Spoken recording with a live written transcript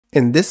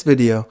In this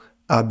video,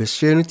 I'll be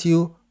sharing with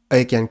you how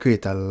you can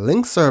create a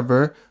link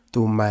server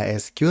to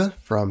MySQL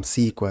from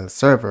SQL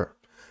Server.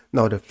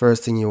 Now the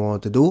first thing you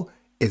want to do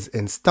is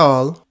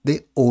install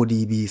the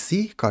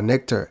ODBC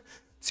connector.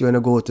 So you want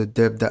to go to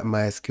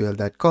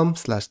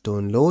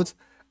dev.mysql.com/downloads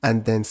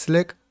and then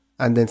select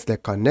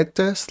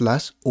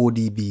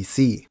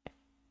connector/ODBC.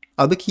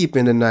 I'll be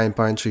keeping the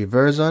 9.3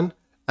 version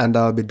and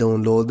I'll be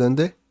downloading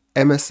the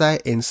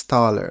MSI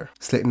installer.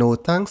 Select no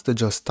thanks to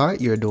just start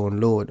your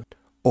download.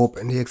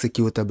 Open the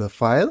executable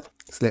file,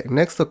 select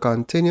next to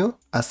continue,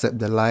 accept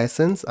the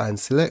license and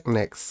select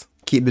next.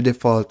 Keep the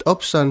default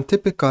option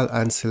typical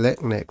and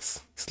select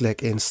next.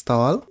 Select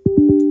install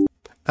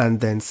and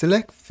then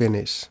select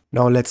finish.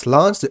 Now let's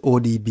launch the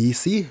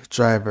ODBC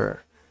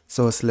driver.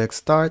 So select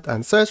start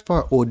and search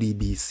for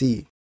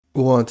ODBC.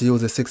 We want to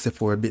use a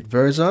 64-bit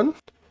version.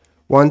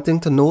 One thing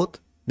to note,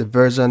 the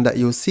version that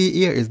you see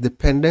here is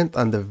dependent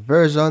on the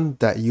version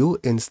that you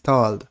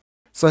installed.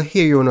 So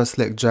here you want to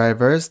select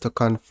drivers to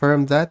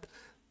confirm that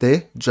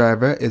the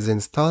driver is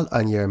installed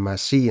on your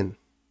machine.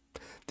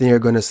 Then you're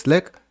going to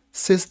select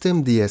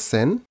System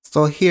DSN.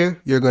 So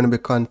here you're going to be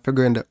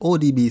configuring the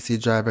ODBC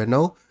driver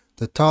now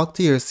to talk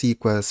to your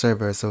SQL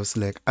Server. So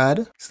select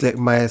Add, select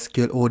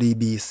MySQL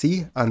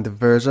ODBC and the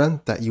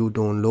version that you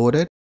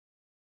downloaded.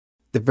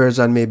 The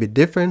version may be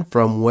different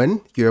from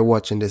when you're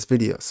watching this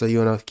video, so you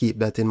want to keep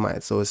that in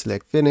mind. So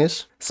select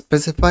finish,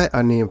 specify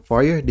a name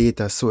for your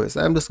data source.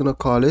 I'm just going to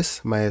call this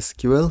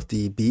MySQL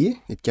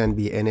DB. It can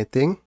be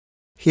anything.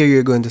 Here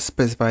you're going to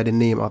specify the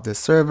name of the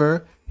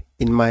server.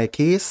 In my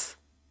case,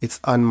 it's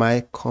on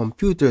my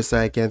computer, so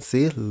I can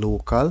say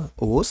local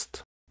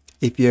host.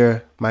 If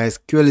your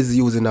MySQL is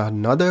using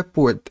another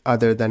port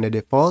other than the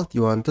default,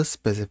 you want to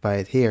specify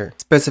it here.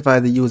 Specify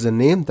the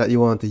username that you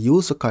want to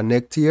use to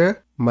connect to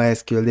your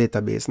MySQL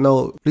database.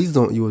 Now, please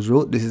don't use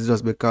root. This is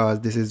just because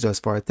this is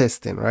just for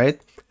testing,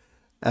 right?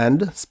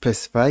 And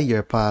specify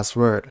your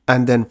password.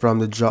 And then from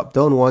the drop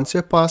down, once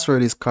your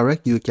password is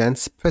correct, you can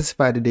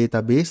specify the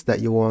database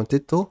that you want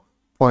it to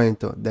point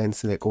to. Then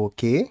select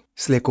OK.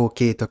 Select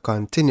OK to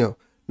continue.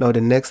 Now,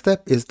 the next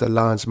step is to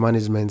launch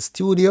Management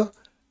Studio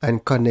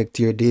and connect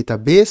to your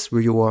database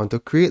where you want to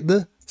create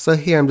the. So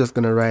here I'm just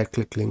going to right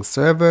click link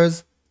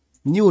servers,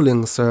 new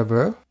link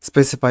server,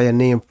 specify a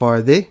name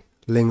for the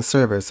link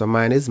server. So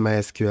mine is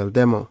MySQL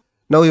demo.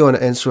 Now you want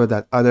to ensure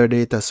that other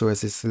data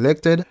source is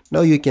selected.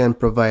 Now you can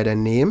provide a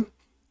name,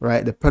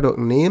 right? The product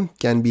name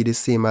can be the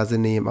same as the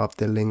name of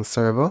the link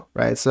server,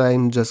 right? So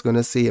I'm just going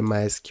to say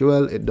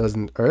MySQL, it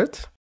doesn't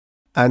hurt.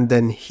 And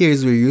then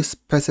here's where you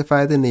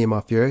specify the name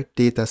of your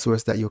data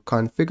source that you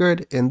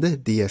configured in the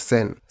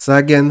DSN. So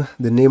again,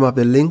 the name of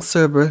the link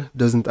server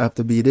doesn't have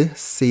to be the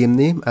same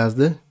name as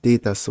the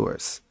data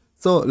source.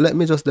 So let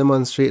me just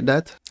demonstrate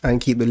that and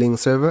keep the link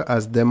server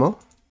as demo.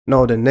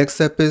 Now the next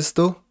step is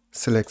to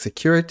select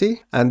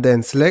security and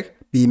then select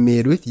be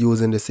made with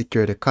using the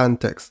security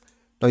context.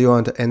 Now you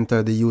want to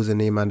enter the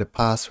username and the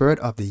password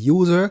of the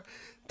user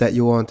that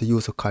you want to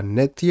use to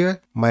connect to your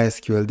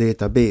MySQL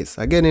database.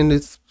 Again, in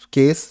this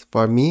case,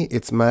 for me,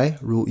 it's my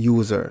root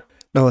user.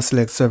 Now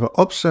select server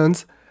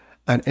options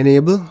and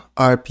enable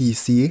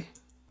RPC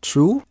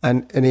true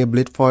and enable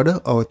it for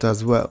the out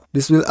as well.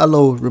 This will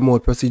allow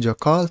remote procedure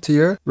call to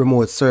your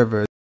remote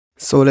server.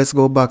 So let's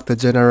go back to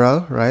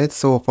general, right?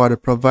 So for the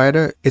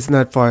provider, it's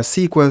not for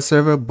SQL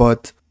Server,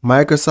 but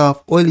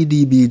Microsoft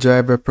ODB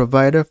driver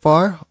provider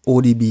for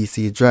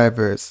ODBC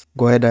drivers.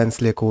 Go ahead and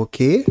select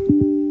OK.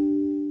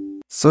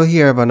 So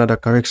here I have another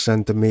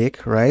correction to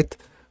make, right?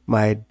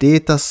 My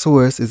data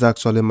source is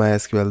actually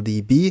MySQL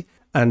DB,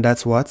 and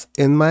that's what's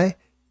in my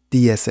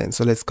DSN.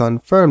 So let's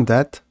confirm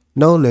that.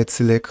 Now let's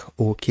select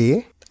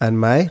OK, and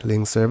my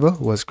link server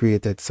was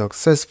created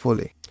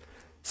successfully.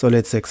 So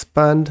let's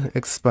expand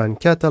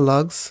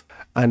catalogs,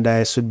 and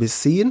I should be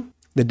seeing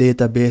the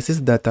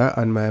databases that are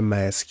on my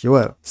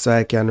MySQL. So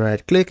I can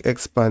right click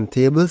expand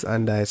tables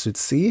and I should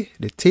see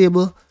the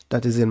table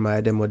that is in my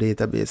demo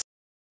database.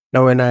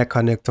 Now when I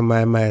connect to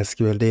my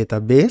MySQL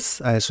database,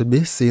 I should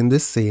be seeing the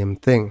same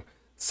thing.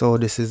 So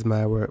this is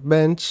my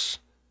workbench.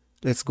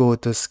 Let's go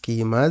to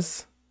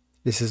schemas.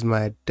 This is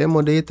my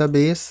demo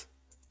database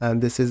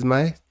and this is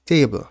my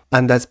table.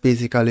 And that's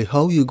basically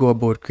how you go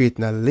about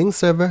creating a link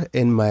server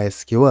in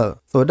MySQL.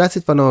 So that's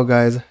it for now,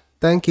 guys.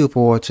 Thank you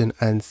for watching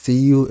and see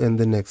you in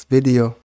the next video.